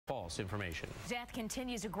false information. Death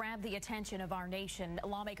continues to grab the attention of our nation.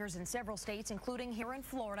 Lawmakers in several states, including here in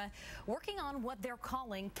Florida, working on what they're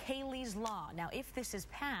calling Caylee's Law. Now, if this is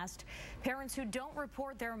passed, parents who don't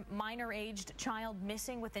report their minor-aged child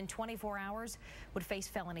missing within 24 hours would face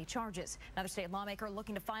felony charges. Another state lawmaker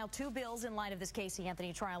looking to file two bills in light of this Caylee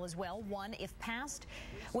Anthony trial as well. One, if passed,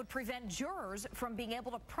 would prevent jurors from being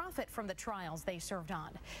able to profit from the trials they served on.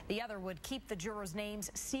 The other would keep the jurors'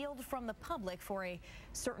 names sealed from the public for a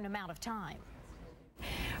certain amount of time.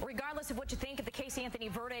 Regardless of what you think of the Caylee Anthony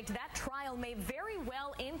verdict, that trial may very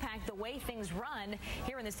well impact the way things run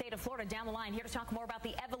here in the state of Florida down the line. Here to talk more about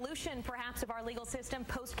the evolution, perhaps, of our legal system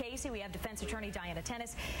post-Caylee, we have defense attorney Diana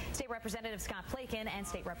Tennis, State Representative Scott Plakon, and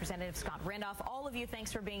State Representative Scott Randolph. All of you,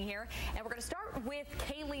 thanks for being here. And we're going to start with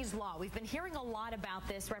Caylee's Law. We've been hearing a lot about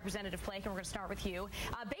this, Representative Plakon. We're going to start with you.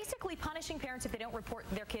 Basically punishing parents if they don't report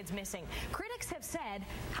their kids missing. Critics have said,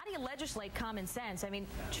 how do you legislate common sense? I mean,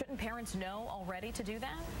 shouldn't parents know already to do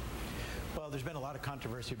that? Well, there's been a lot of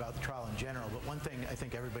controversy about the trial in general, but one thing I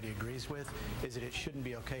think everybody agrees with is that it shouldn't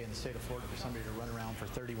be okay in the state of Florida for somebody to run around for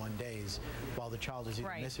 31 days while the child is either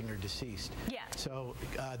missing or deceased. Yeah. So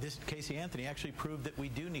this Caylee Anthony actually proved that we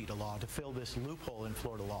do need a law to fill this loophole in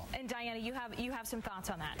Florida law. And Diana, you have some thoughts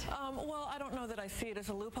on that? Well, I don't know that I see it as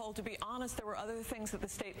a loophole. To be honest, there were other things that the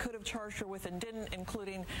state could have charged her with and didn't,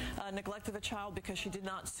 including neglect of a child because she did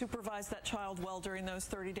not supervise that child well during those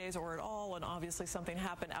 30 days or at all, and obviously something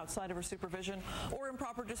happened outside of her supervision, or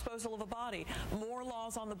improper disposal of a body. More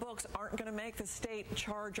laws on the books aren't going to make the state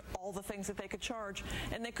charge all the things that they could charge,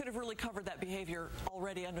 and they could have really covered that behavior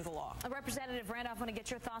already under the law. Representative Randolph, I want to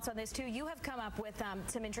get your thoughts on this too. You have come up with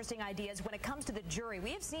some interesting ideas when it comes to the jury.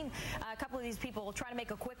 We have seen a couple of these people try to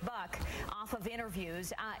make a quick buck off of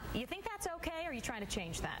interviews. You think that's okay, or are you trying to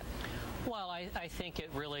change that? Well, I think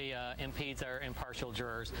it really impedes our impartial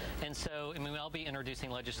jurors, and so I mean, I'll be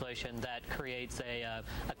introducing legislation that creates a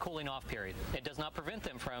cooling off period. It does not prevent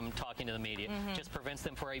them from talking to the media, just prevents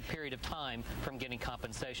them for a period of time from getting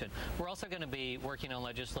compensation. We're also going to be working on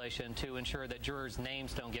legislation to ensure that jurors'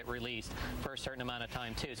 names don't get released for a certain amount of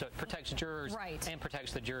time too, so it protects jurors and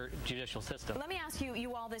protects the judicial system. Let me ask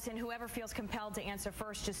you all this, and whoever feels compelled to answer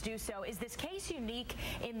first, just do so. Is this case unique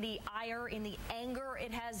in the ire, in the anger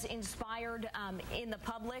it has inspired in the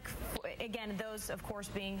public? Again, those, of course,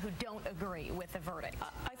 being who don't agree with the verdict.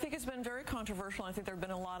 I think it's been very controversial. I think there have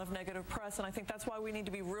been a lot of negative press, and I think that's why we need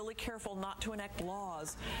to be really careful not to enact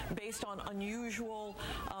laws based on unusual,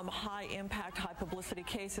 high-impact, high-publicity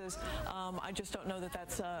cases. I just don't know that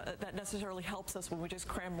that necessarily helps us when we just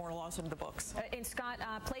cram more laws into the books. And Scott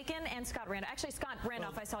Plakon and Scott Randolph. Actually, Scott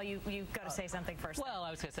Randolph, I saw you got to say something first. Well,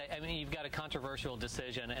 I was going to say, I mean, you've got a controversial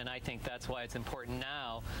decision, and I think that's why it's important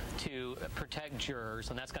now to protect jurors,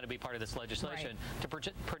 and that's going to be part of this legislation, to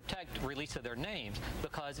protect release of their names,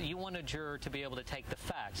 because you want a juror to be able to take the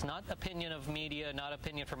facts, not opinion of media, not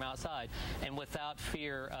opinion from outside, and without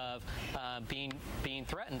fear of being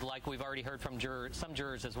threatened, like we've already heard from some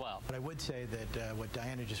jurors as well. But I would say that what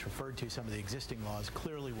Diana just referred to, some of the existing laws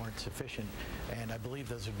clearly weren't sufficient, and I believe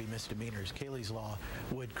those would be misdemeanors. Caylee's Law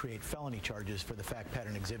would create felony charges for the fact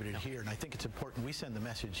pattern exhibited here, and I think it's important we send the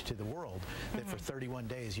message to the world that for 31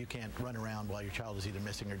 days you can't run around while your child is either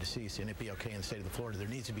missing or deceased and it be okay in the state of Florida. There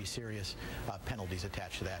needs to be serious penalties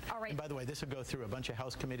attached to that. And by the way, this will go through a bunch of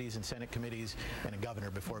House committees and Senate committees and a governor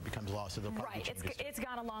before it becomes law, so they'll probably change it. It's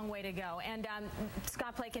got a long way to go. And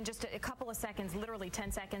Scott Plakon, just a couple of seconds, literally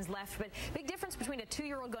 10 seconds left, but big difference between a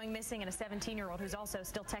 2-year-old going missing and a 17-year-old who's also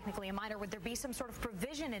still technically a minor. Would there be some sort of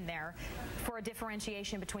provision in there for a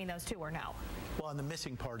differentiation between those two, or no? Well, on the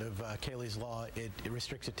missing part of Caylee's Law, it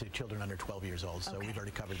restricts it to children under 12 years old, so we've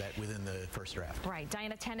already covered that within the first draft. Right.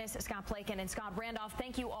 Diana Tennis, Scott Plakon, and Scott Randolph,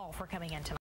 thank you all for coming in tonight.